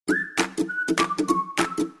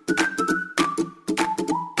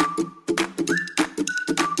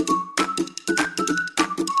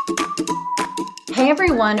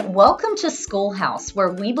everyone. Welcome to Schoolhouse,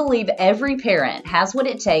 where we believe every parent has what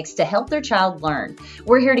it takes to help their child learn.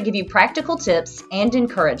 We're here to give you practical tips and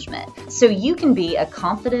encouragement so you can be a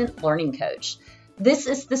confident learning coach. This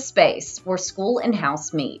is the space where school and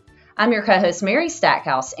house meet. I'm your co-host, Mary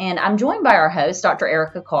Stackhouse, and I'm joined by our host, Dr.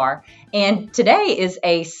 Erica Carr. And today is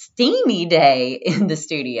a steamy day in the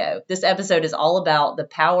studio. This episode is all about the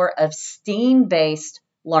power of STEAM-based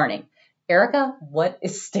learning. Erica, what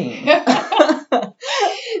is STEAM?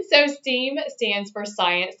 So STEAM stands for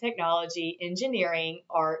science, technology, engineering,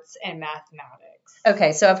 arts, and mathematics.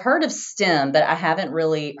 Okay, so I've heard of STEM, but I haven't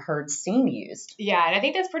really heard STEAM used. Yeah, and I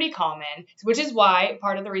think that's pretty common, which is why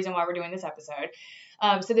part of the reason why we're doing this episode.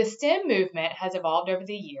 So the STEM movement has evolved over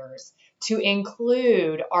the years to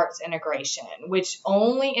include arts integration, which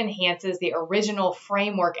only enhances the original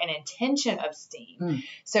framework and intention of STEAM.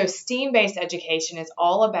 So STEAM-based education is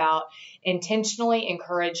all about intentionally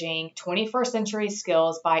encouraging 21st century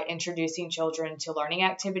skills by introducing children to learning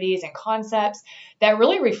activities and concepts that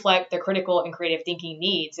really reflect the critical and creative thinking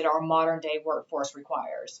needs that our modern day workforce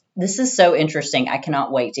requires. This is so interesting. I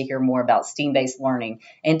cannot wait to hear more about STEAM-based learning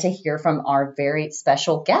and to hear from our very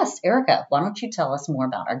special guest. Erica, why don't you tell us more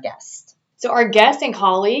about our guest? So our guest and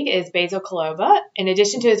colleague is Basil Koloba. In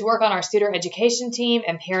addition to his work on our student education team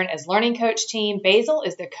and parent as learning coach team, Basil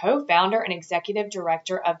is the co-founder and executive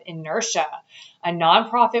director of Inertia, a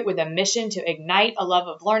nonprofit with a mission to ignite a love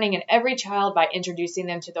of learning in every child by introducing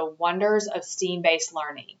them to the wonders of STEAM-based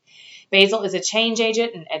learning. Basil is a change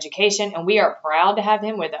agent in education, and we are proud to have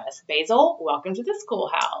him with us. Basil, welcome to the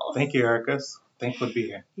Schoolhouse. Thank you, Erica. Thankful to be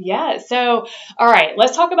here. Yeah. So, all right,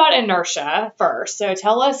 let's talk about Inertia first. So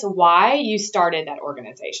tell us why you started that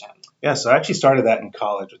organization. Yeah, so I actually started that in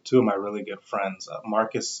college with two of my really good friends,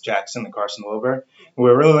 Marcus Jackson and Carson Wilbur. We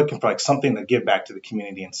were really looking for something to give back to the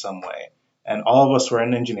community in some way. And all of us were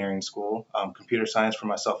in engineering school, computer science for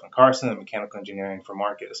myself and Carson, and mechanical engineering for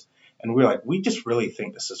Marcus. And we were like, we just really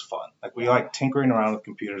think this is fun. We like tinkering around with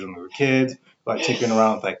computers when we were kids. We like tinkering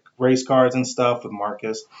around with race cars and stuff with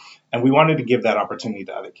Marcus. And we wanted to give that opportunity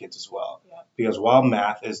to other kids as well. Yeah. Because while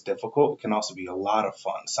math is difficult, it can also be a lot of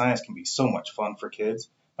fun. Science can be so much fun for kids.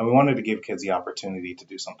 And we wanted to give kids the opportunity to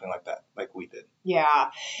do something like that, like we did. Yeah.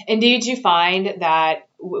 And did you find that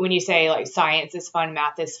when you say science is fun,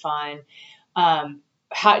 math is fun,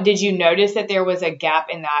 how did you notice that there was a gap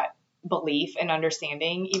in that belief and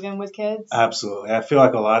understanding even with kids? Absolutely. I feel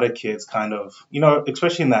like a lot of kids kind of,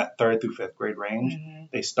 especially in that 3rd through 5th grade range,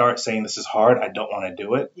 they start saying this is hard, I don't want to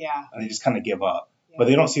do it. Yeah. And they just kind of give up. Yeah. But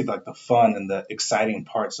they don't see the fun and the exciting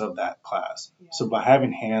parts of that class. Yeah. So by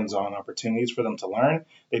having hands-on opportunities for them to learn,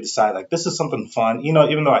 they decide this is something fun.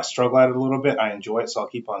 Even though I struggle at it a little bit, I enjoy it, so I'll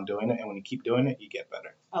keep on doing it. And when you keep doing it, you get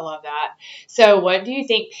better. I love that. So what do you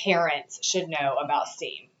think parents should know about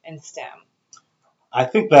STEAM and STEM? I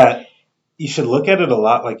think that you should look at it a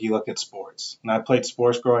lot like you look at sports. And I played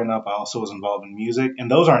sports growing up. I also was involved in music, and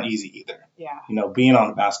those aren't easy either. Yeah. Being on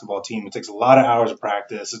a basketball team, it takes a lot of hours of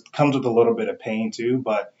practice. It comes with a little bit of pain too,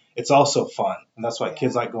 but it's also fun. And that's why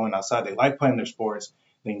kids like going outside. They like playing their sports.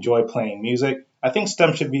 They enjoy playing music. I think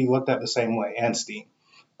STEM should be looked at the same way, and STEAM.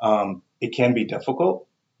 It can be difficult,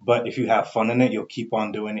 but if you have fun in it, you'll keep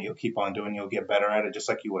on doing it. You'll keep on doing it. You'll get better at it, just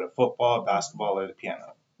like you would at football, basketball, or the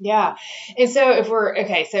piano. Yeah. And so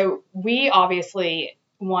so we obviously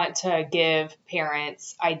want to give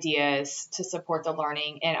parents ideas to support the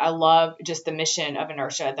learning. And I love just the mission of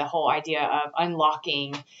Inertia, the whole idea of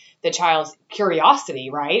unlocking the child's curiosity,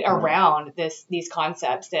 right, around these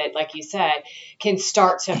concepts that, like you said, can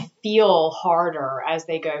start to feel harder as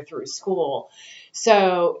they go through school.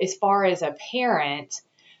 So as far as a parent,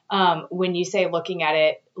 when you say looking at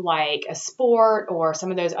it like a sport or some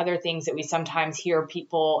of those other things that we sometimes hear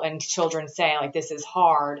people and children say, this is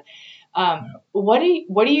hard, what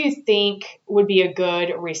do you think would be a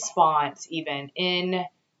good response even in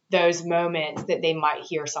those moments that they might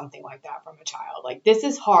hear something like that from a child? This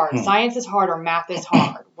is hard, science is hard, or math is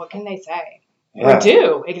hard. What can they say? Yeah. Or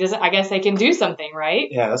do? I guess they can do something, right?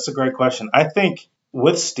 Yeah, that's a great question. I think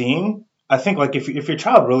with STEAM, if your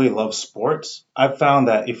child really loves sports, I've found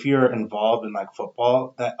that if you're involved in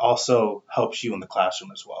football, that also helps you in the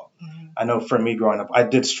classroom as well. Mm-hmm. I know for me growing up, I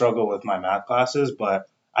did struggle with my math classes, but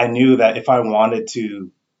I knew that if I wanted to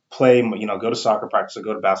play, go to soccer practice or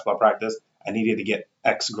go to basketball practice, I needed to get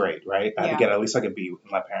X grade, right? I had to get at least a B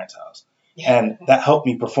in my parents' house. Yeah. And that helped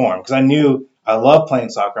me perform because I knew I love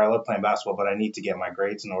playing soccer, I love playing basketball, but I need to get my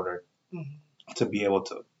grades in order to be able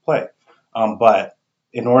to play. But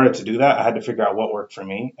in order to do that, I had to figure out what worked for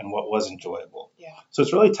me and what was enjoyable. Yeah. So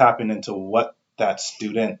it's really tapping into what that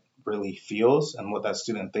student really feels and what that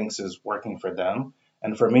student thinks is working for them.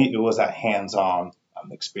 And for me, it was that hands-on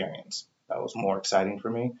experience. That was more exciting for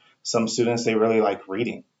me. Some students, they really like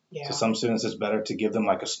reading. Yeah. So some students, it's better to give them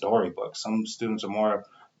like a storybook. Some students are more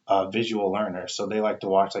visual learners. So they like to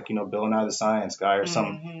watch like, Bill Nye the Science Guy or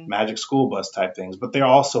some Magic School Bus type things. But they're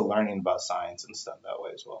also learning about science and stuff that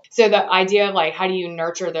way as well. So the idea of like, how do you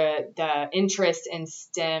nurture the interest in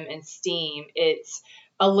STEM and STEAM? It's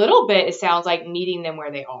a little bit, it sounds like meeting them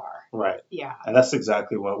where they are. Right. Yeah. And that's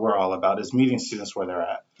exactly what we're all about, is meeting students where they're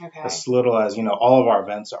at. Okay. As little as, all of our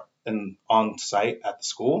events are on site at the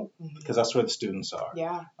school, because that's where the students are.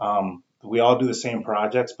 Yeah. We all do the same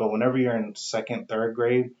projects, but whenever you're in second, third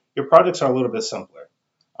grade, your projects are a little bit simpler.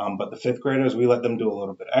 But the fifth graders, we let them do a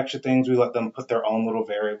little bit extra things. We let them put their own little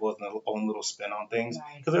variables and their own little spin on things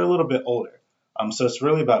because they're a little bit older. So it's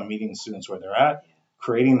really about meeting the students where they're at,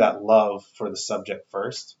 creating that love for the subject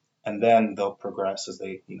first, and then they'll progress as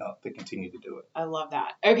they continue to do it. I love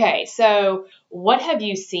that. Okay, so what have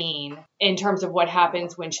you seen in terms of what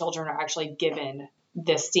happens when children are actually given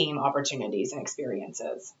the STEAM opportunities and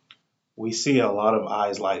experiences? We see a lot of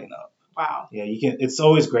eyes lighting up. Wow. Yeah, it's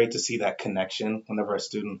always great to see that connection whenever a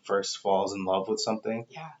student first falls in love with something.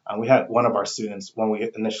 Yeah. We had one of our students when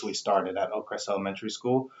we initially started at Oakcrest Elementary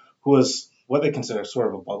School, who was what they consider sort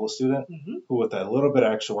of a bubble student, who with a little bit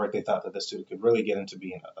of extra work, they thought that this student could really get into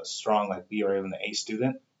being a strong, like B or even an A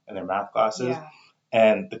student in their math classes. Yeah.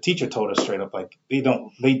 And the teacher told us straight up, like,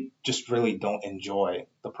 they just really don't enjoy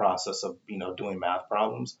the process of, doing math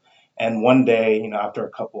problems. And one day, after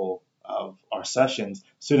a couple of our sessions, a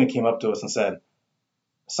student came up to us and said,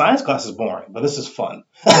 science class is boring, but this is fun.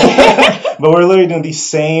 But we're literally doing the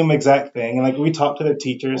same exact thing. And like, we talked to their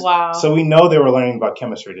teachers. Wow. So we know they were learning about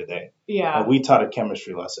chemistry today. Yeah. We taught a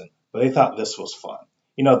chemistry lesson, but they thought this was fun.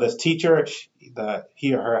 This teacher,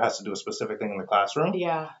 he or her has to do a specific thing in the classroom.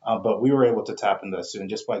 Yeah. But we were able to tap into that student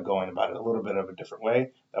just by going about it a little bit of a different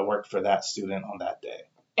way that worked for that student on that day.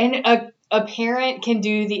 And a parent can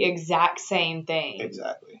do the exact same thing.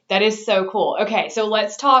 Exactly. That is so cool. Okay, so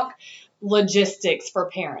let's talk logistics for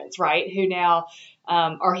parents, right? Who now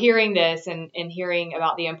are hearing this and hearing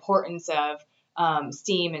about the importance of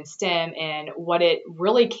STEAM and STEM and what it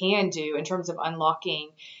really can do in terms of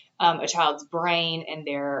unlocking a child's brain and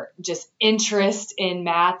their just interest in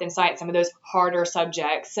math and science, some of those harder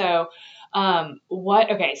subjects. So so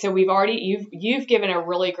you've given a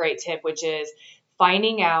really great tip, which is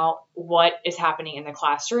finding out what is happening in the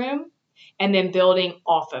classroom and then building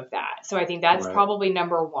off of that. So I think that's probably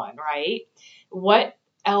number one, right? What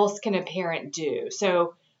else can a parent do?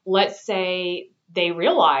 So let's say they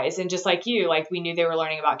realize, and just like you, like we knew they were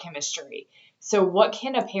learning about chemistry. So what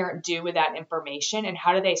can a parent do with that information, and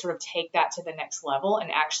how do they sort of take that to the next level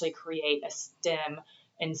and actually create a STEM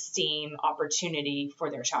and STEAM opportunity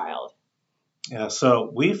for their child? Yeah, so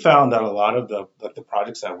we found that a lot of the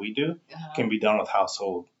projects that we do can be done with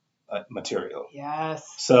household material. Yes.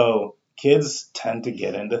 So kids tend to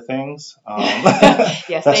get into things.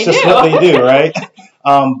 Yes, that's just what they do, right?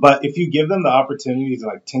 But if you give them the opportunity to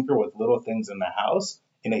like tinker with little things in the house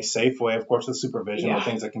in a safe way, of course, with supervision with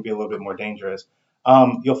things that can be a little bit more dangerous,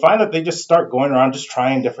 you'll find that they just start going around just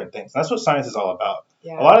trying different things. That's what science is all about.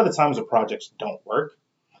 Yeah. A lot of the times the projects don't work,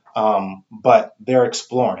 but they're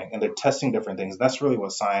exploring and they're testing different things. That's really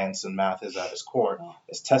what science and math is at its core,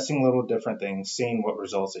 is testing little different things, seeing what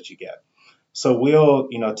results that you get. So we'll,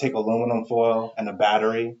 take aluminum foil and a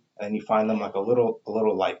battery, and then you find them like a little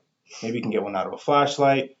light. Maybe you can get one out of a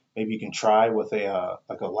flashlight. Maybe you can try with a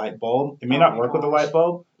light bulb. It may not work with a light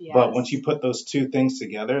bulb, but once you put those two things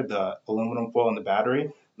together, the aluminum foil and the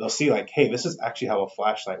battery, they'll see like, hey, this is actually how a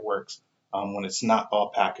flashlight works when it's not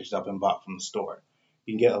all packaged up and bought from the store.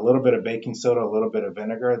 You can get a little bit of baking soda, a little bit of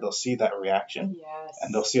vinegar. They'll see that reaction,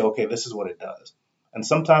 and they'll see, okay, this is what it does. And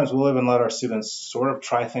sometimes we'll even let our students sort of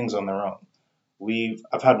try things on their own.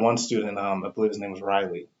 I've had one student, I believe his name was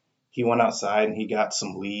Riley. He went outside and he got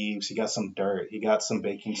some leaves, he got some dirt, he got some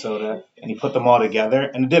baking soda, and he put them all together,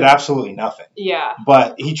 and it did absolutely nothing. Yeah.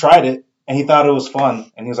 But he tried it, and he thought it was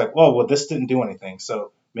fun, and he was like, well, this didn't do anything.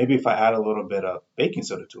 So maybe if I add a little bit of baking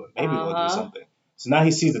soda to it, maybe it will do something. So now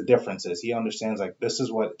he sees the differences. He understands, like, this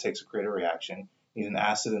is what it takes to create a reaction. You need an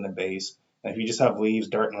acid and a base. And if you just have leaves,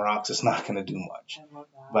 dirt, and rocks, it's not going to do much. I love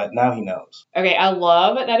that. But now he knows. Okay, I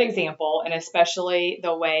love that example, and especially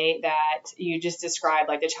the way that you just described,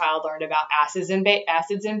 like the child learned about acids and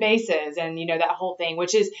bases, and that whole thing,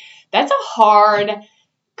 that's a hard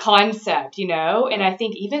concept, and I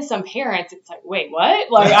think even some parents, it's like, wait,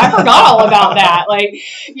 what? Like, I forgot all about that,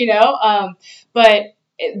 but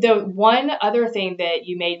the one other thing that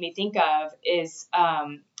you made me think of is,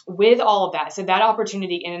 with all of that, so that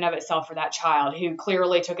opportunity in and of itself for that child who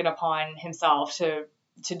clearly took it upon himself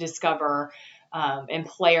to discover and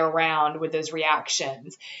play around with those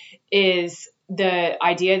reactions, is the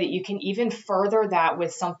idea that you can even further that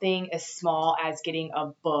with something as small as getting a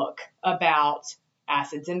book about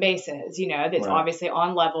acids and bases, that's Right. obviously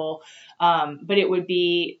on level, but it would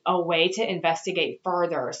be a way to investigate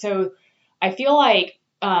further. So I feel like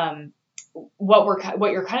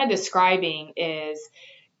what you're kind of describing is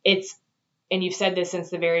and you've said this since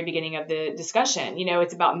the very beginning of the discussion,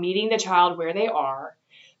 it's about meeting the child where they are,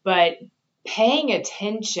 but paying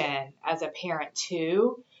attention as a parent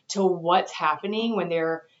too to what's happening when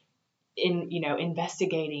they're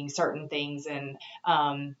investigating certain things and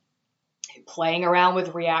playing around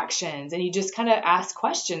with reactions. And you just kind of ask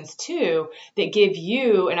questions too that give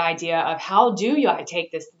you an idea of how do I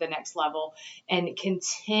take this to the next level and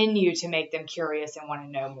continue to make them curious and want to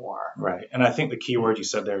know more. Right. And I think the key word you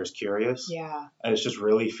said there is curious. Yeah. And it's just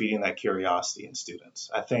really feeding that curiosity in students.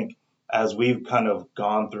 I think as we've kind of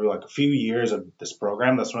gone through like a few years of this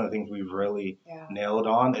program, that's one of the things we've really nailed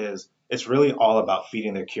on is it's really all about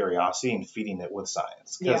feeding their curiosity and feeding it with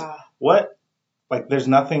science. Because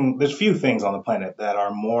there's few things on the planet that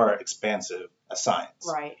are more expansive as science.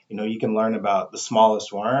 Right. You can learn about the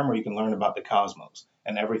smallest worm or you can learn about the cosmos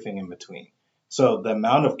and everything in between. So the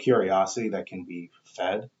amount of curiosity that can be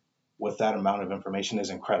fed with that amount of information is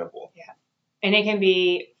incredible. Yeah. And it can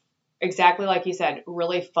be exactly like you said,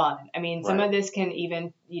 really fun. I mean, some Right. of this can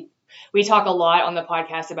even, we talk a lot on the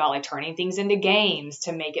podcast about like turning things into games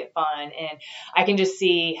to make it fun. And I can just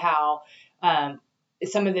see how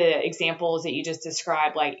some of the examples that you just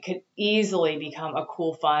described, like could easily become a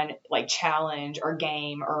cool, fun, like challenge or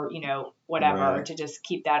game or, whatever Right. to just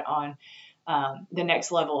keep that on the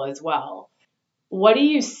next level as well. What do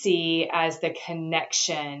you see as the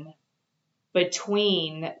connection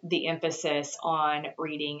between the emphasis on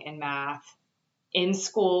reading and math in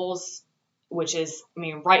schools, which is,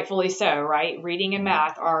 rightfully so, right? Reading and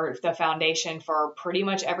math are the foundation for pretty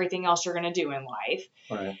much everything else you're going to do in life.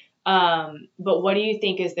 Right. But what do you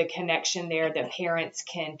think is the connection there that parents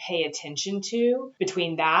can pay attention to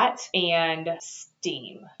between that and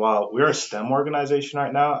STEAM? While we're a STEM organization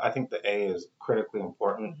right now, I think the A is critically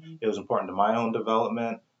important. Mm-hmm. It was important to my own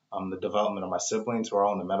development, the development of my siblings who are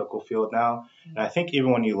all in the medical field now. Mm-hmm. And I think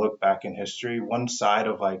even when you look back in history, one side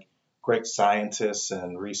of like great scientists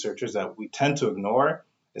and researchers that we tend to ignore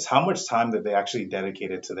is how much time that they actually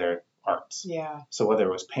dedicated to their arts. Yeah. So whether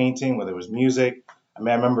it was painting, whether it was music, I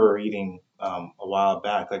remember reading a while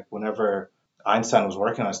back, like whenever Einstein was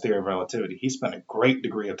working on his theory of relativity, he spent a great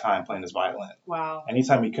degree of time playing his violin. Wow.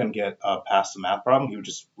 Anytime he couldn't get past the math problem, he would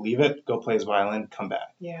just leave it, go play his violin, come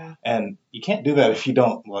back. Yeah. And you can't do that if you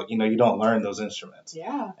don't, you don't learn those instruments.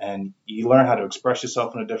 Yeah. And you learn how to express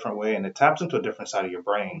yourself in a different way, and it taps into a different side of your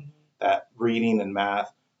brain that reading and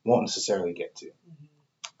math won't necessarily get to.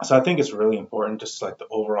 So I think it's really important, just like the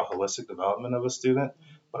overall holistic development of a student,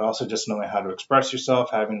 but also just knowing how to express yourself,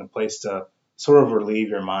 having a place to sort of relieve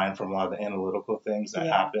your mind from a lot of the analytical things that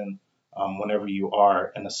happen whenever you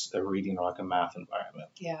are in a reading or like a math environment.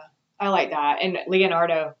 Yeah, I like that. And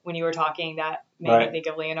Leonardo, when you were talking, that made me think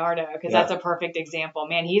of Leonardo because that's a perfect example.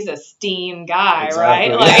 Man, he's a STEAM guy,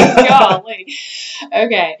 right? Like, golly.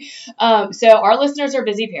 Okay. So our listeners are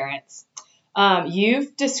busy parents.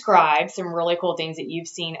 You've described some really cool things that you've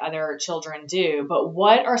seen other children do, but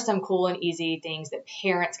what are some cool and easy things that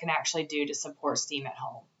parents can actually do to support STEAM at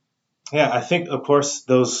home? Yeah, I think, of course,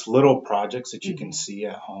 those little projects that you can see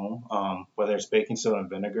at home, whether it's baking soda and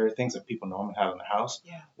vinegar, things that people normally have in their house.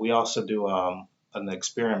 Yeah. We also do an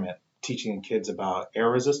experiment teaching kids about air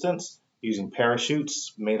resistance using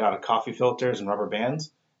parachutes made out of coffee filters and rubber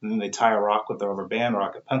bands. And then they tie a rock with the rubber band or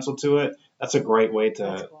like a pencil to it. That's a great way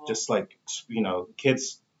to just like,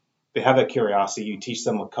 kids, they have that curiosity. You teach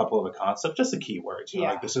them a couple of the concepts, just the key words.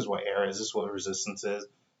 Like this is what air is, this is what resistance is.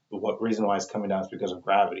 What reason why it's coming down is because of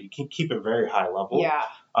gravity. You can keep it very high level. Yeah.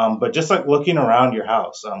 But just like looking around your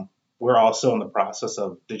house, we're also in the process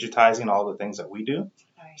of digitizing all the things that we do.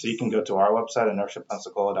 Nice. So you can go to our website,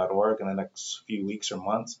 inertiapensacola.org, in the next few weeks or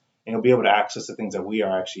months, and you'll be able to access the things that we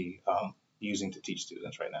are actually using to teach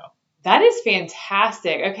students right now. That is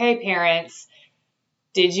fantastic. Okay, parents,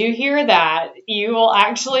 did you hear that? You will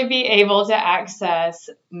actually be able to access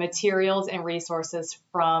materials and resources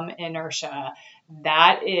from Inertia.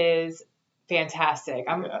 That is fantastic.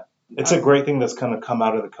 It's a great thing that's kind of come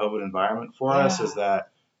out of the COVID environment for us is that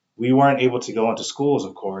we weren't able to go into schools,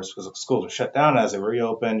 of course, because schools were shut down as they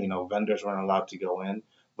reopened. Vendors weren't allowed to go in.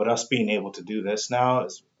 But us being able to do this now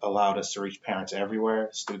has allowed us to reach parents everywhere,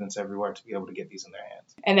 students everywhere, to be able to get these in their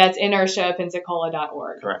hands. And that's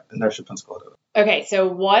inertiapensacola.org. Correct, inertiapensacola.org. Okay, so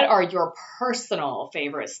what are your personal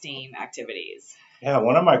favorite STEAM activities? Yeah,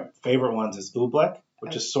 one of my favorite ones is oobleck,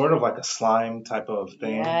 which is sort of like a slime type of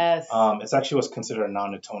thing. Yes. It's actually what's considered a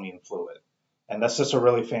non-Newtonian fluid. And that's just a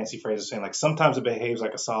really fancy phrase of saying like sometimes it behaves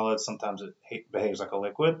like a solid, sometimes it behaves like a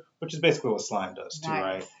liquid, which is basically what slime does too,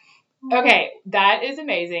 Nice. right? Okay, that is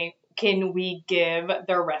amazing. Can we give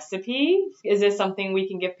the recipe? Is this something we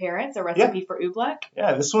can give parents, a recipe for oobleck?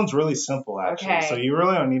 Yeah, this one's really simple actually. Okay. So you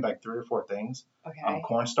really only need like 3 or 4 things. Okay.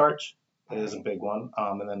 Cornstarch is a big one.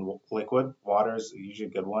 And then liquid, water is usually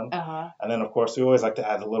a good one. Uh-huh. And then of course we always like to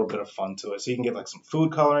add a little bit of fun to it. So you can get like some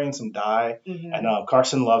food coloring, some dye. Mhm. And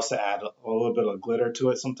Carson loves to add a little bit of glitter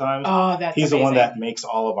to it sometimes. Oh, that's He's amazing. the one that makes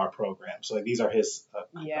all of our programs. So like these are his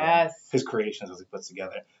Yes. creations as he puts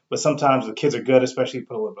together. But sometimes the kids are good, especially if you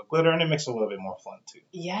put a little bit of glitter and it makes it a little bit more fun too.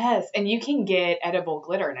 Yes, and you can get edible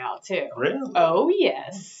glitter now too. Really? Oh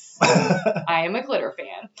yes. I am a glitter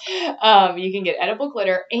fan. You can get edible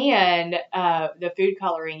glitter and the food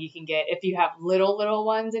coloring you can get if you have little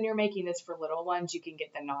ones and you're making this for little ones, you can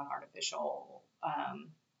get the non-artificial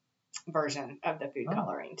version of the food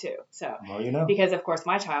coloring too. So, well, you know. Because of course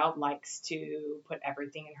my child likes to put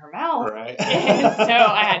everything in her mouth, right? And so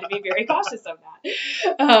I had to be very cautious of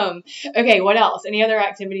that. Okay, what else? Any other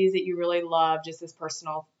activities that you really love, just as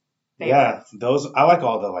personal favorites? Yeah, those I like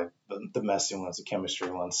all the messy ones, the chemistry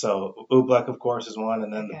ones. So oobleck, of course, is one,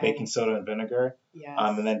 and then the baking soda and vinegar. Yes.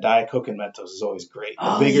 And then Diet Coke and Mentos is always great.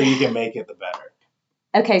 The bigger you can make it, the better.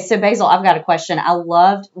 Okay, so Basil, I've got a question. I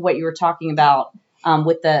loved what you were talking about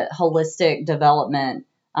with the holistic development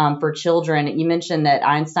for children. You mentioned that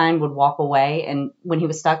Einstein would walk away and when he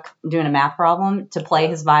was stuck doing a math problem to play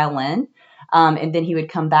his violin, and then he would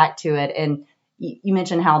come back to it. And you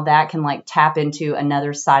mentioned how that can like tap into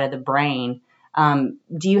another side of the brain.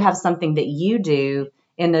 Do you have something that you do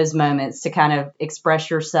in those moments to kind of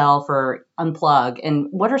express yourself or unplug? And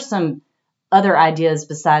what are some other ideas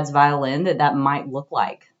besides violin that might look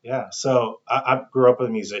like? Yeah, so I grew up with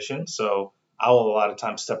a musician, so I will a lot of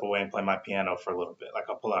times step away and play my piano for a little bit. Like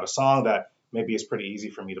I'll pull out a song that maybe is pretty easy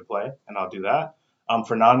for me to play, and I'll do that.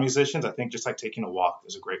 For non-musicians, I think just like taking a walk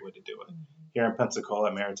is a great way to do it. Mm-hmm. Here in Pensacola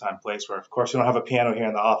at Maritime Place, where of course we don't have a piano here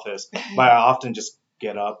in the office, but I often just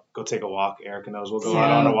get up, go take a walk. Erica knows we'll go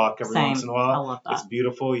out on a walk every once in a while. I love that. It's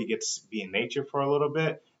beautiful. You get to be in nature for a little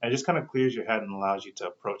bit, and it just kind of clears your head and allows you to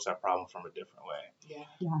approach that problem from a different way.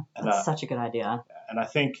 Yeah, that's such a good idea. And I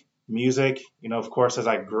think music, of course, as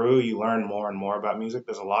I grew, you learn more and more about music.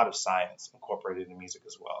 There's a lot of science incorporated in music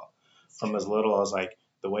as well. From as little as like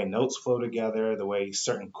the way notes flow together, the way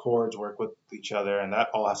certain chords work with each other, and that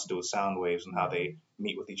all has to do with sound waves and how they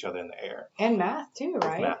meet with each other in the air. And math too,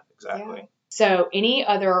 right? Math, exactly. Yeah. So any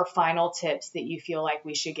other final tips that you feel like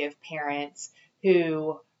we should give parents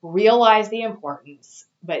who realize the importance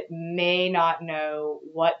but may not know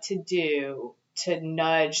what to do to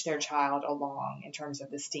nudge their child along in terms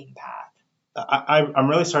of the STEAM path? I'm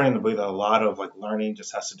really starting to believe that a lot of like learning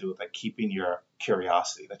just has to do with like keeping your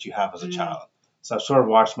curiosity that you have as a child. So I've sort of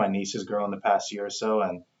watched my nieces grow in the past year or so,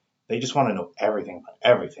 and they just want to know everything about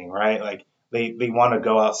everything, right? Like they want to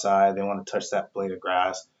go outside, they want to touch that blade of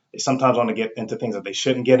grass. They sometimes want to get into things that they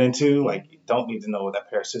shouldn't get into, like you don't need to know what that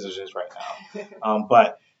pair of scissors is right now.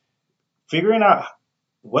 But figuring out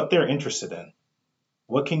what they're interested in,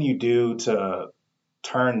 what can you do to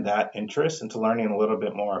turn that interest into learning a little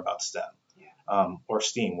bit more about STEM or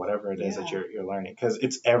STEAM, whatever it is that you're learning, because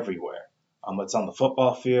it's everywhere. It's on the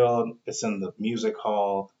football field, it's in the music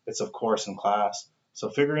hall, it's of course in class. So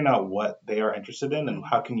figuring out what they are interested in and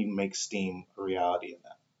how can you make STEAM a reality in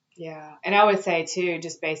that. Yeah. And I would say too,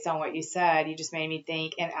 just based on what you said, you just made me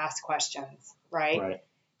think and ask questions, right? Right.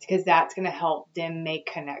 Because that's going to help them make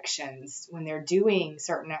connections when they're doing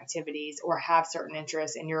certain activities or have certain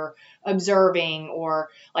interests and you're observing, or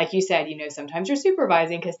like you said, sometimes you're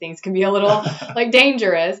supervising because things can be a little like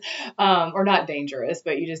dangerous, or not dangerous,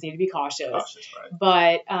 but you just need to be cautious. Right.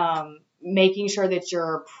 But making sure that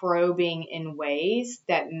you're probing in ways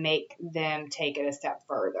that make them take it a step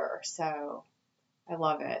further. So I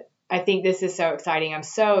love it. I think this is so exciting. I'm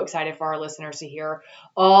so excited for our listeners to hear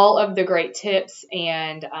all of the great tips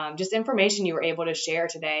and just information you were able to share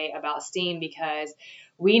today about STEAM, because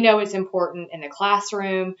we know it's important in the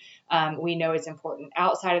classroom. We know it's important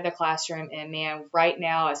outside of the classroom. And man, right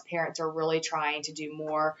now, as parents are really trying to do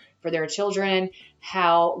more for their children,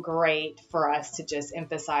 how great for us to just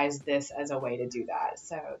emphasize this as a way to do that.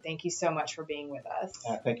 So thank you so much for being with us.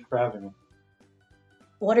 Yeah, thank you for having me.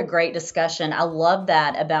 What a great discussion. I love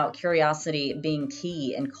that about curiosity being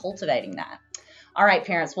key and cultivating that. All right,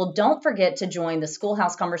 parents. Well, don't forget to join the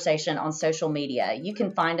Schoolhouse conversation on social media. You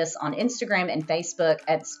can find us on Instagram and Facebook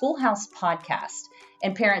at Schoolhouse Podcast.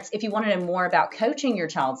 And parents, if you want to know more about coaching your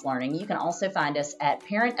child's learning, you can also find us at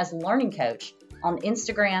Parent as Learning Coach on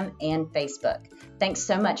Instagram and Facebook. Thanks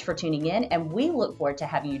so much for tuning in, and we look forward to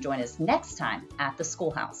having you join us next time at the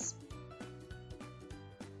Schoolhouse.